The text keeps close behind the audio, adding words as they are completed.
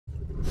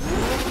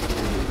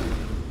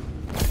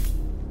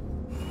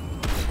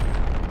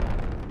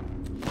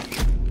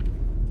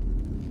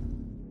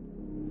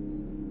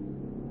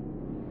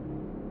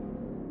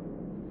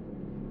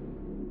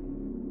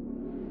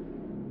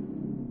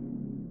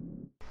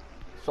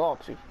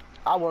salty.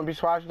 I wouldn't be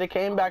surprised if they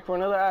came back for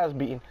another ass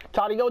beating.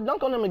 Toddy, go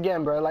dunk on them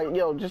again, bro. Like,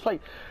 yo, just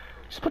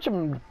put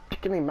your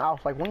dick in their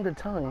mouth like one at a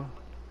time.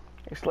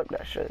 They slip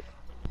that shit.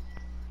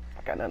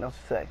 I got nothing else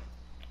to say.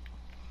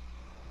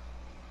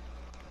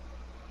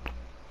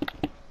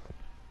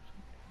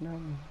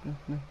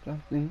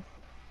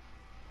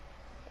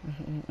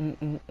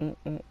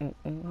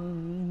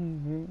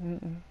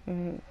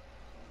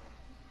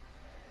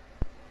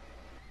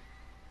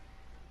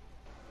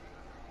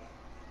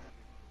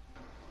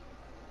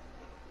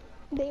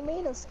 They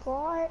made a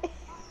squad.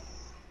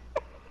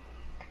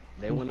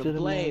 They want to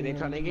play. They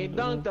trying to get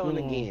dunked on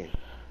again.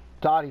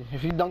 Dottie,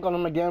 if you dunk on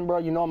them again, bro,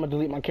 you know I'm gonna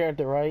delete my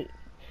character, right?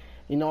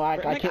 You know I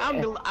can't.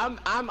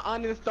 I'm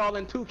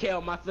uninstalling 2K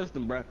on my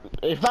system, bro.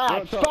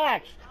 Facts.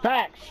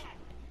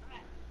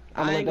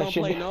 I ain't gonna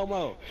play no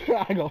more.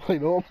 I ain't gonna play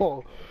no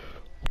more.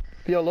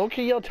 Yo, low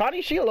key, yo,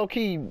 Toddy, she a low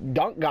key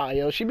dunk guy,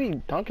 yo. She be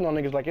dunking on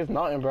niggas like it's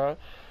nothing, bro.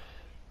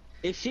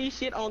 If she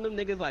shit on them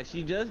niggas like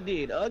she just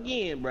did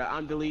again, bro,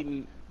 I'm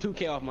deleting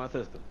 2K off my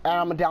system. And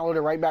I'm gonna download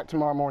it right back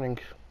tomorrow morning.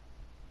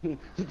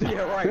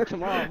 Yeah, right,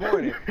 tomorrow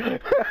morning.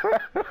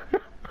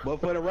 But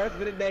for the rest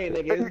of the day,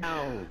 nigga, it's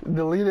down.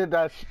 Deleting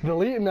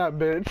that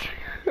bitch.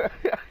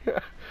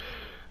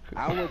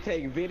 I will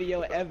take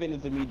video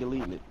evidence of me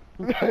deleting it.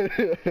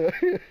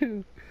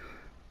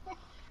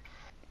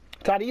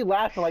 Toddy, you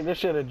laughing like this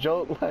shit a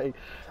joke? Like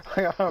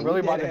I'm really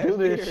about to do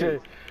this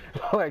shit.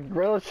 Like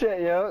real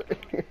shit, yo.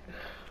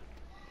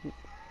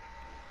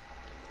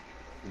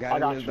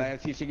 Got it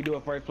back. See, she can do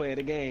a first play of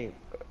the game.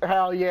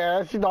 Hell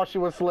yeah, she thought she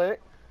was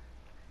slick.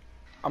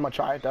 I'm gonna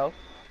try it though.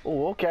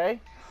 Oh, okay.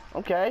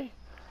 I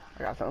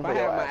got something for you.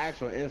 If I had my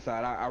actual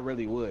inside, I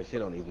really would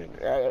shit on these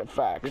niggas.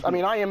 Facts. I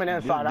mean, I am an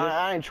inside.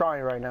 I ain't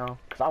trying right now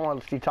because I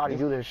want to see Toddy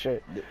do this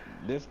shit.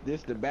 This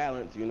the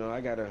balance, you know.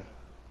 I gotta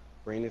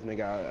bring this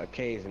nigga out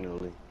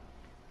occasionally.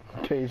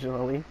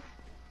 Occasionally.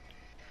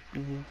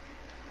 And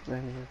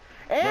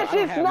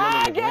she's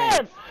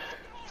snagging.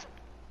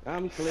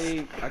 I'm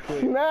clean. I quit.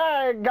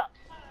 Snag.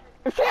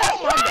 Yes,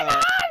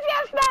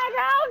 snag.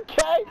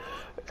 Okay.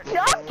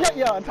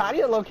 Yo, Toddy,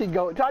 you low key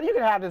go. Toddy, you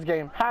can have this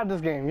game.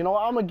 You know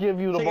what? I'm gonna give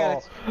you the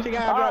ball. She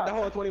gotta drop the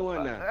whole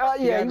 21 now.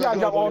 Yeah, you gotta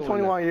drop all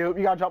 21, you.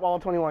 You gotta drop all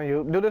 21,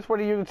 you. Do this for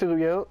the YouTube,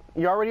 you.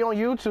 You're already on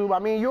YouTube. I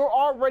mean, you're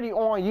already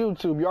on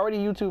YouTube. You're already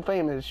YouTube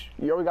famous.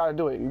 You already gotta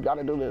do it. You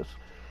gotta do this.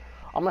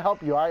 I'm gonna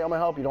help you, alright? I'm gonna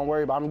help you. Don't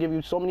worry about it. I'm gonna give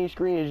you so many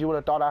screens you would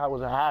have thought I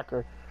was a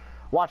hacker.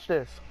 Watch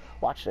this.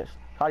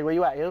 Toddy, where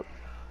you at, you?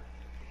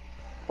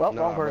 Well,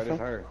 wrong person.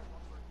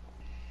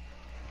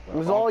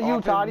 This is all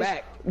you, Toddy.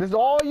 This is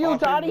all you,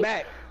 Toddy.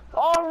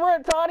 All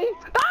rip, Toddy.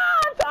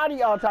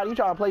 Toddy. Oh, Toddy, you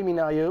trying to play me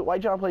now, you? Why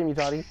you trying to play me,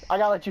 Toddy? I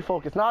gotta let you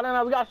focus. No,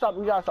 we gotta stop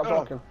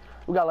talking.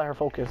 We gotta let her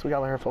focus.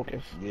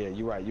 Yeah,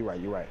 you're right.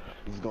 You're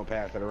just gonna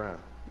pass it around.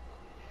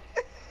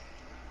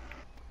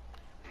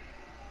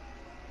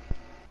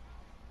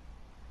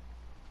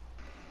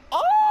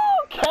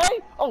 Okay.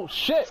 Oh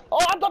shit.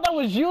 Oh, I thought that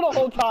was you the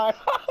whole time.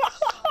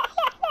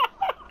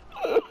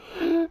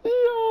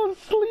 Yo,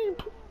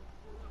 sleep.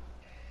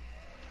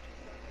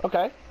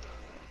 Okay.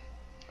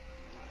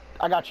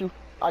 I got you,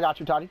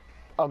 Toddy.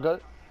 Oh,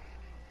 good.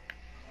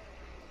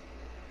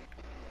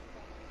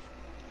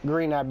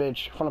 Green that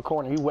bitch from the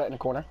corner. You wet in the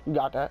corner. You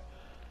got that.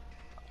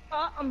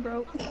 I'm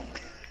broke.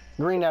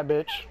 Green that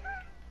bitch.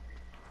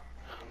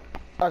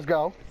 Let's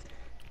go.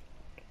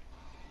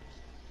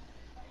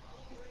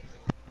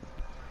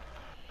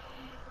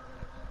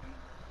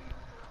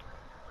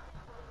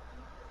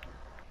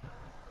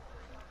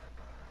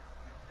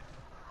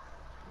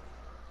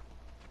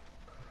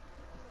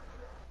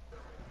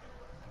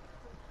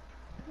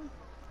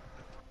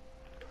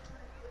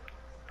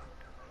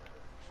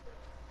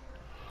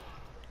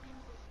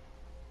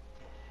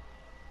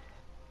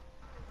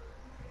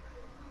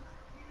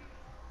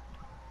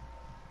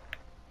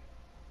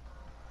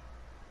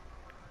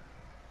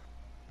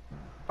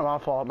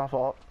 My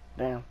fault.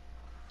 Damn.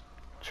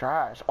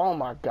 Trash. Oh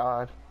my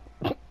god.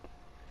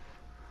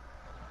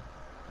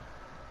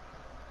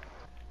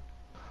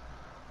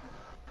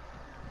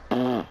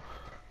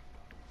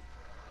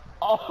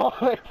 Oh,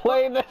 they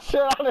played that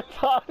shit on the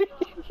Toddy.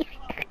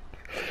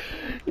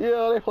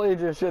 Yeah, they played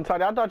this shit,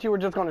 Toddy. I thought you were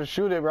just gonna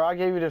shoot it, bro. I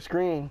gave you the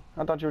screen.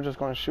 I thought you were just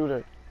gonna shoot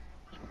it.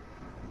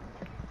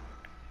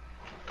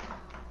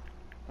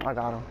 I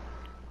got him.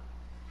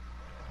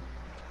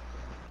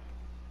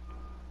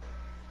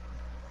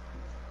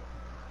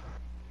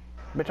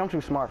 Bitch, I'm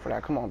too smart for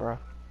that. Come on, bro.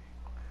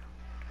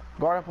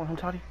 Guard up on him,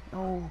 Toddy.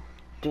 Oh,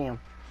 damn.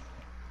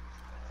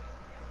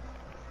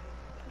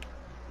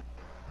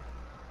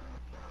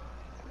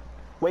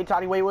 Wait,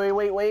 Toddy.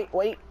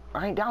 Wait.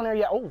 I ain't down there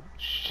yet. Oh,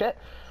 shit.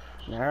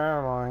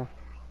 Never mind.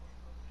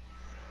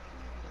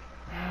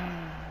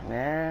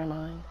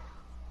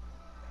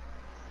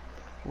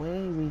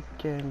 Way we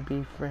can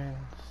be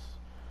friends.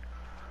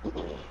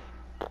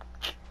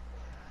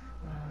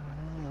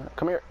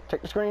 Come here.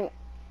 Take the screen.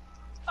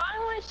 I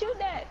don't want to shoot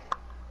that.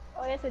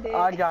 Oh, yes, I did.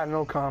 I got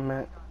no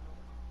comment.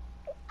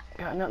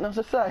 Got nothing else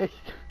to say.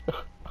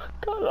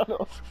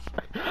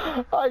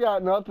 I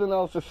got nothing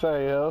else to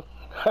say, yo.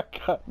 I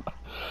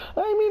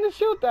didn't mean to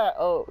shoot that.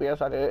 Oh,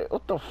 yes I did.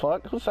 What the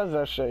fuck? Who says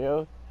that shit,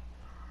 yo?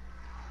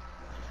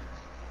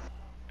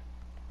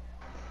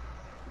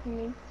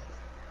 Me.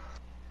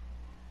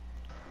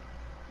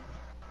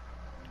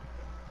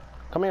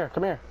 Come here,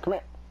 come here, come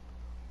here.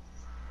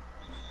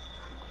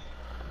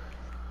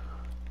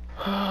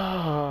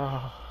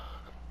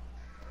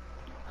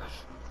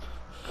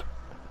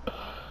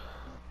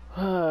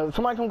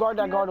 Somebody come guard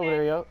that guard over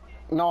there, yo.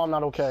 No, I'm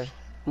not okay.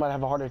 I might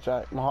have a heart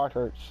attack. My heart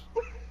hurts.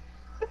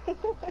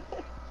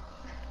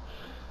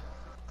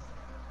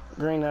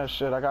 Green that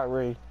shit. I got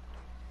Ray.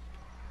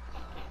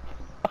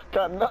 I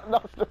got nothing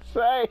else to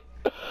say.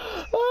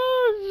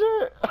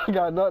 Oh shit. I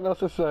got nothing else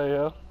to say,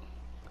 yo.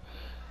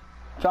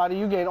 Toddy,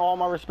 you gain all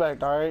my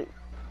respect, alright?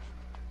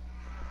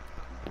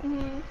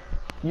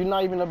 You're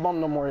not even a bum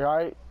no more,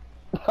 alright?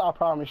 I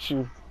promise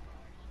you.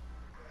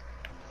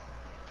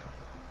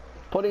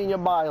 Put it in your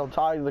bio,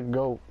 Toddy the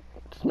GOAT.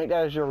 Just make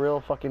that as your real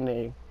fucking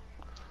name.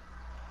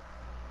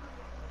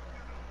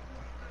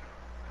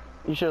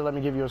 You should have let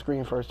me give you a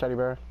screen first, Teddy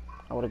Bear.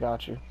 I would have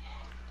got you.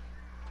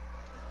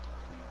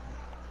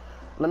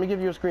 Let me give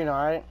you a screen,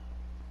 alright?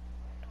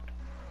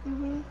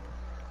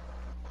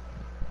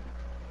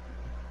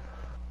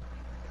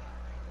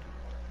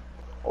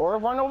 Or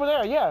run over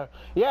there,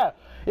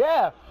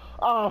 yeah.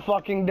 I'm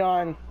fucking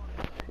done.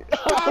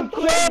 I'm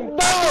done! I'm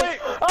done!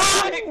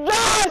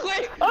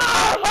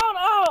 Oh, hold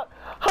on!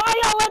 How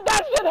y'all let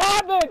that shit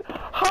happen?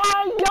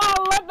 How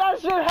y'all let that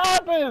shit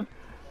happen?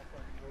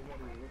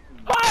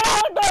 How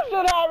y'all let that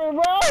shit happen,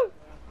 bro?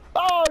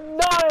 Oh,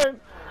 no!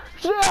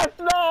 She is a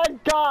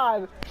snag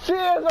god! She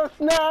is a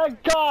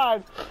snag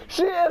god!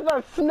 She is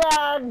a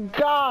snag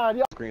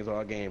god! Screens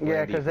all game.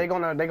 Yeah, cause they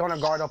gonna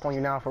guard up on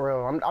you now for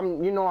real.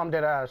 I'm you know I'm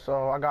dead ass,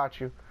 so I got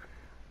you.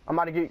 I'm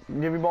about to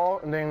give you ball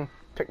and then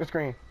take the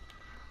screen.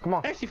 Come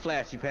on. And she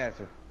flashed, she passed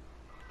her.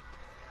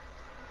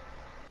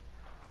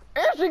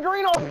 And she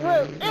green off the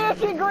rip! And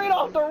she green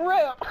off the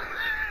rip!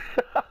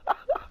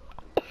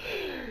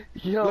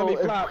 Yo,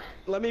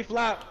 Let me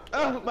flop.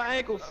 Oh, my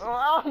ankles.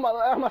 Oh,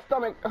 my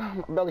stomach.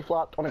 Oh, my belly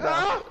flopped on the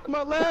ground. Oh,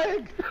 my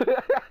leg.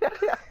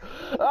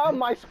 Oh,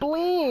 my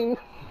spleen.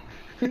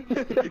 You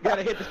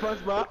gotta hit the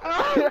SpongeBob.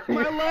 Oh,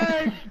 my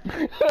leg.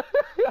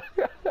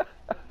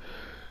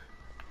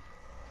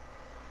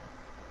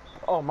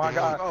 Oh my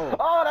god.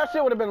 Oh, that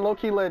shit would have been low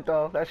key lit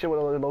though. That shit would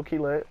have been low key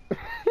lit.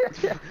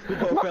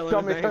 My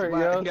stomach hurt,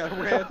 yo.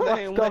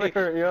 My stomach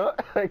hurt, yo.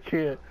 I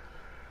can't.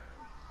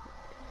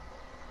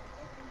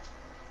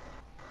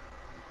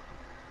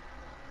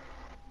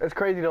 It's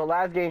crazy though.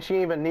 Last game she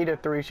didn't even need a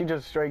 3. She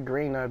just straight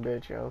green that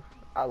bitch, yo.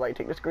 I was like,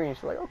 take the screen.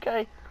 She's like,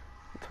 okay.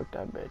 I took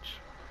that bitch.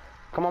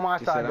 Come on my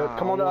side. Said,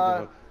 Come on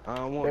the. I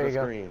don't want the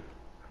screen.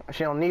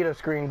 She don't need a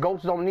screen.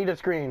 Goats don't need a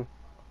screen.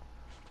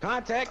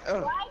 Contact.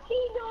 Why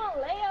keep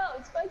doing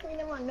layups? Fuck me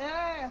in my nerve.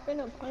 I'm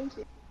finna punch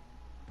it.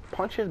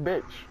 Punch his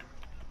bitch.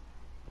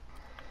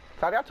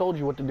 Toddy, I told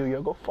you what to do,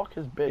 yo. Go fuck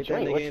his bitch. You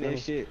ain't listening.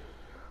 Shit.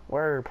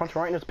 Word. Punch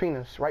him right in his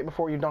penis. Right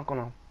before you dunk on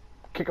him.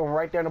 Kick him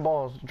right there in the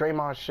balls.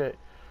 Draymond shit.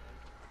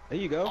 There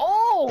you go.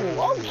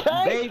 Oh,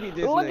 okay. Baby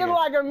this looking nigga.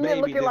 like a me.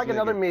 Baby Looking like nigga.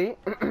 another me.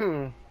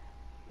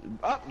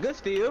 Up, good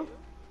steal.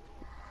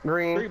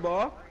 Green. 3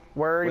 ball.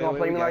 Word. You gonna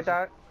play me like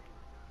that?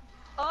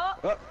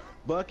 Up,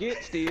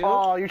 bucket, steal.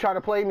 Oh, you trying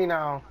to play me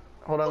now?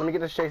 Hold on. Let me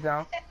get this chase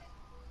down.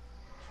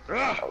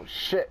 Oh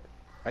shit.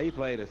 How you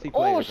play this? He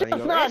played Oh this. shit,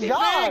 it's not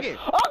God.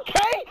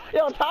 Okay.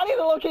 Yo, Toddy's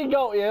a low-key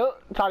goat, yo.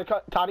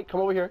 Toddy,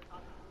 come over here.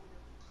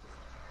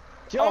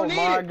 Oh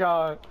my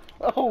god.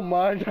 Oh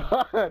my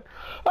god.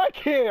 I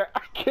can't.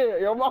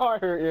 Yo, my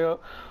heart hurt, yo.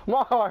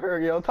 My heart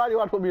hurt, yo. Toddy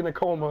want to put me in a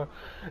coma.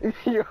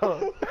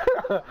 Yo.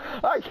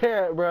 I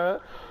can't,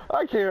 bruh.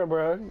 I can't,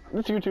 bruh.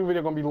 This YouTube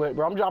video gonna be lit,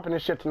 bro. I'm dropping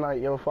this shit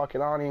tonight, yo. Fuck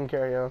it. I don't even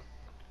care, yo.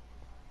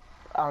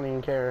 I don't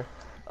even care.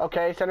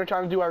 Okay, center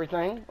trying to do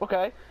everything.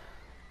 Okay.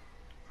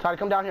 Toddy,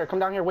 come down here. Come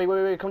down here.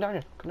 Wait. Come down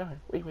here. Come down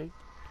here. Wait.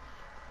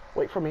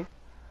 Wait for me.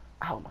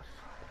 Ow, my.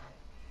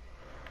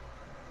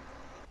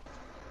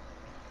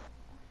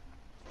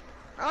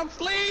 I'm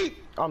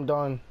asleep. I'm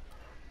done.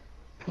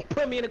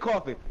 Put me in a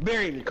coffin.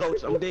 Bury me,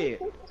 coach. I'm dead.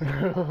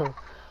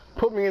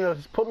 Put me in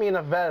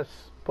a vest.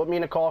 Put me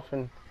in a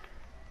coffin.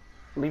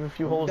 Leave a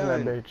few holes in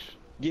that bitch.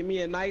 Give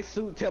me a nice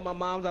suit. Tell my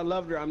moms I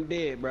loved her. I'm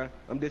dead, bruh.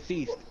 I'm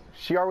deceased.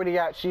 She's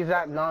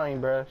at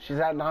 9, bruh. She's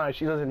at 9.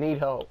 She doesn't need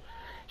help.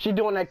 She's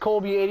doing that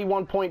Kobe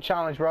 81-point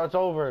challenge, bro. It's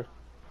over.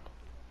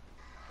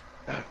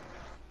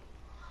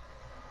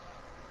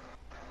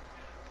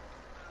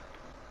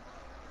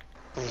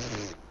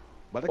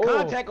 But the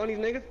contact on these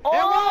niggas.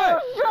 Oh,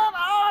 shut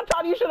up!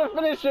 Todd, you should have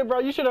finished it, bro.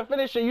 You should have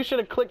finished it. You should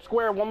have clicked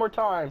square one more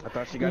time. I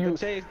thought she got the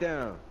chase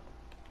down.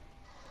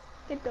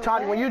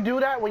 Todd, when you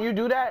do that, when you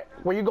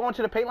go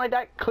into the paint like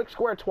that, click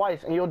square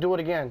twice, and you'll do it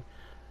again.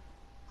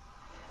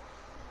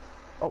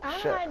 Oh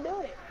shit! I do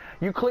it.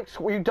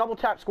 You double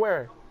tap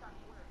square,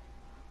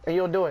 and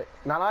you'll do it.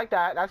 Not like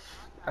that.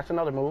 That's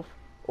another move.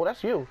 Oh,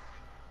 that's you.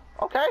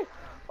 Okay.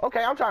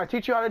 I'm trying to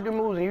teach you how to do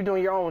moves, and you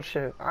doing your own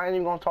shit. I ain't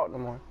even gonna talk no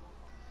more.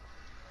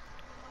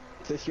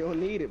 So she don't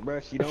need it, bro.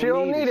 She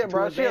don't need it,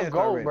 bro. She a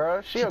gold, already.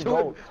 bro. She a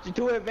gold. She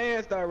too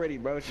advanced already,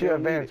 bro. She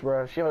advanced,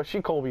 bro.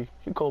 She Kobe.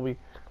 She Kobe.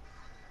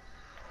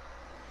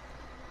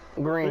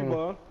 Green.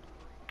 Ball.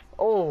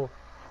 Oh.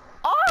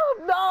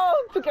 Oh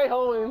no! 2K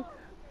holding.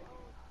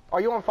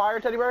 Are you on fire,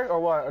 TeddyBear, or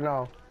what?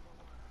 No.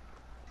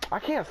 I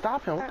can't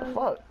stop him. What the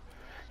fuck?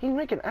 He's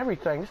making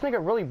everything. This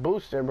nigga really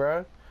boosted,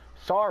 bro.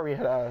 Sorry,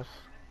 head ass.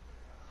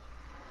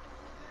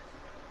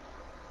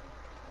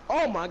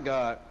 Oh my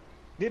god.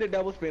 Did a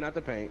double spin out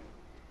the paint.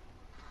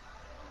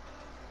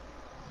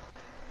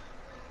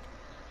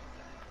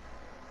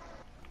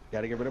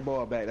 Gotta get rid of the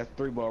ball back. That's a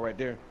 3 ball right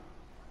there.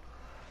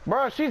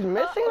 Bro, she's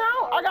missing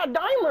now? I got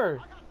Dimer.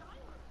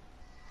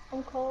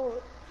 I'm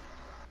cold.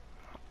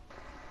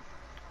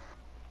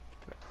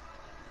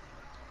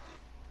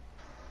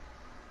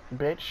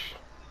 Bitch.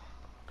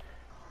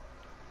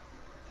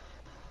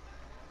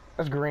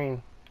 That's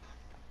green.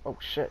 Oh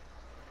shit.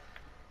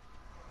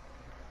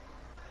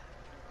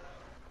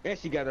 And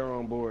she got her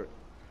on board.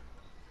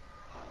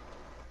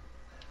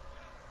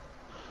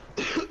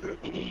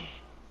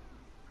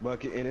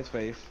 Bucket in his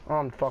face.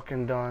 I'm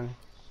fucking done.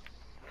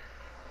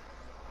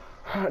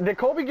 Did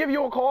Kobe give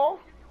you a call?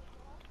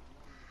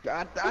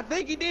 I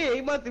think he did.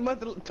 He must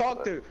have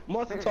talked to.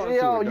 Must have talked to.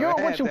 Yo,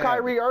 her, what you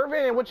Kyrie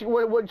Irving and what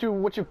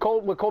you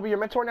Kobe your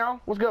mentor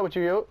now? What's good with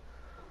you, yo?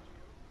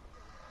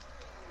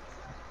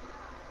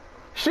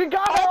 She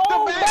got her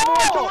own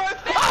ball.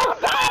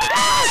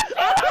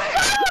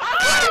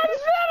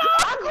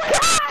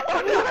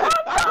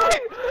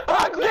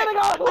 I'm getting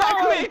off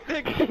line.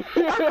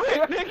 Yo,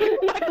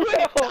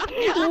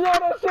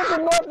 that shit did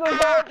not just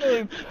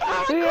happen.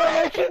 Yo,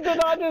 that shit did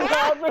not just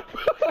happen.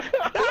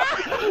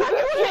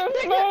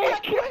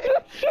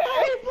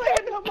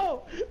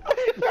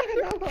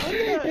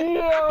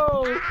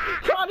 Yo,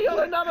 Toddy on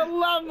another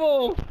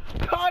level.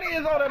 Toddy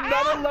is on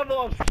another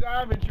level of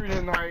savagery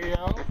tonight,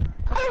 yo.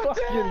 I'm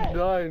fucking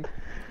done.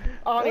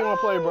 I don't even want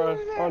to play, bro. I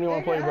don't even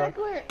want to play, bro.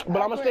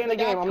 But I'm going to stay in the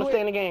game. I'm going to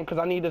stay in the game because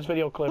I need this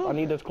video clip. I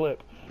need this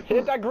clip.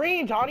 Hit that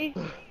green, Toddy.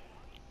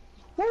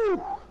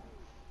 Woo.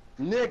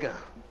 Nigga.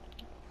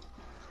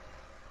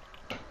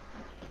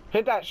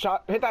 Hit that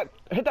shot. Hit that.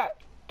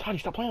 Toddy,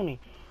 stop playing with me.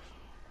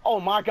 Oh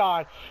my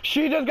god.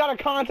 She just got a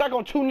contact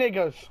on 2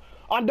 niggas.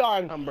 I'm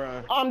done.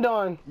 I'm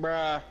done.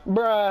 Bruh.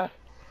 Bruh.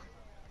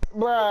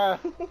 Bruh.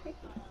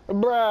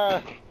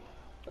 Bruh.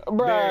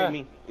 Bury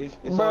me. It's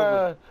Bruh.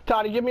 over.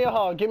 Toddy, give me a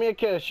hug. Give me a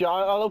kiss, yo.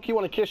 I low-key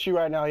want to kiss you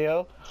right now,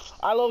 yo.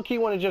 I low-key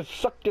want to just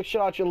suck this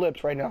shit out your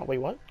lips right now. Wait,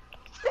 what?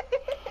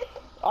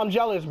 I'm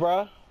jealous,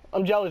 bruh.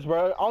 I'm jealous,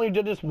 bruh. I only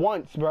did this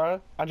once,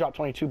 bruh. I dropped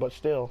 22, but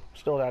still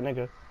that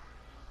nigga.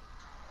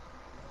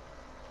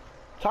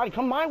 Toddy,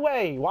 come my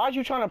way. Why is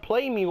you trying to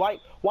play me? Like,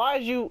 why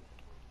is you...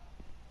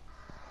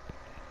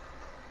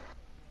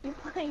 You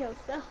playing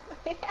yourself.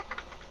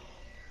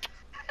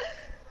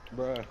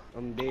 Bruh,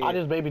 I'm dead. I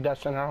just babied that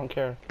center. I don't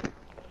care.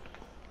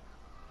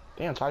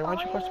 Damn, Toddy, why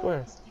don't you press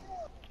square?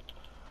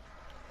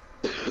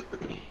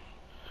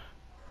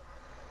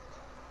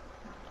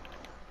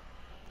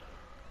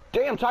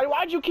 Damn, Toddy,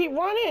 why'd you keep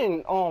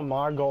running? Oh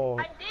my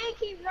god. I did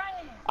keep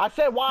running. I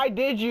said, why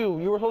did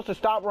you? You were supposed to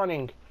stop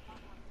running.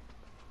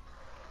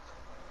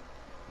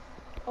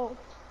 Oh,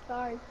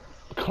 sorry.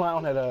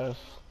 Clown at us.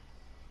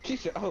 She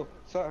said, oh,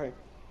 sorry.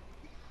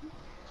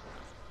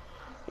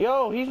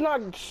 Yo, he's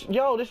not.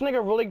 Yo, this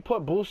nigga really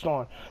put boost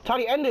on.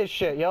 Toddy, end this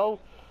shit, yo.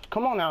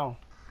 Come on now.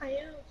 I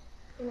am.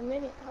 In a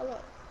minute. Hold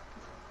up.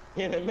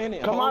 In a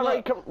minute. Come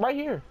on, come right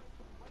here.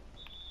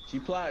 She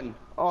plotting.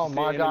 Oh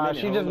my god,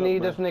 she just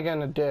need this nigga in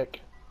the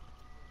dick.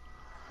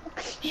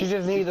 She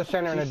just needs the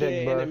center in the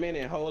dick, bro. In a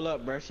minute, hold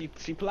up, bro. She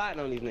plotting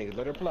on these niggas.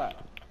 Let her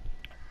plot.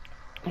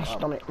 My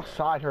stomach,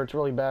 side hurts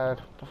really bad.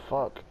 What the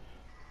fuck?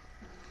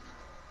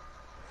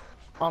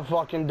 I'm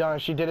fucking done.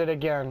 She did it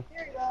again.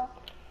 Here you go.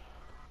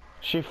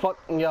 She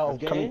yo,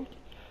 come.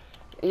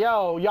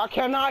 Yo, y'all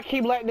cannot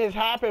keep letting this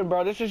happen,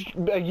 bro. This is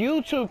a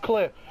YouTube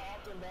clip.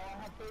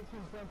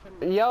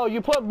 Yo,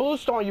 you put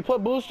boost on. You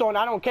put boost on.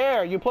 I don't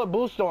care. You put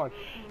boost on.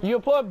 You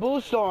put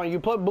boost on. You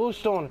put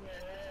boost on.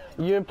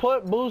 You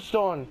put boost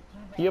on.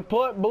 You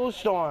put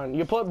boost on.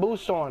 You put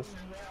boost on.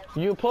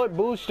 You put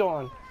boost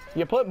on.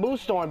 You put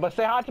boost on. But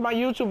say hi to my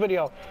YouTube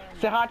video.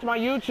 Say hi to my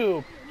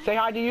YouTube. Say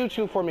hi to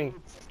YouTube for me.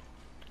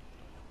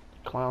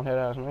 Clown head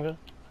ass nigga.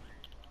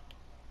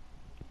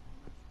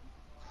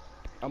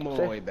 I'm on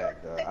my way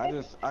back, though.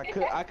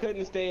 I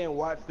couldn't stay and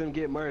watch them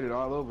get murdered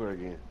all over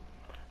again.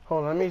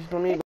 Hold on, let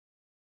me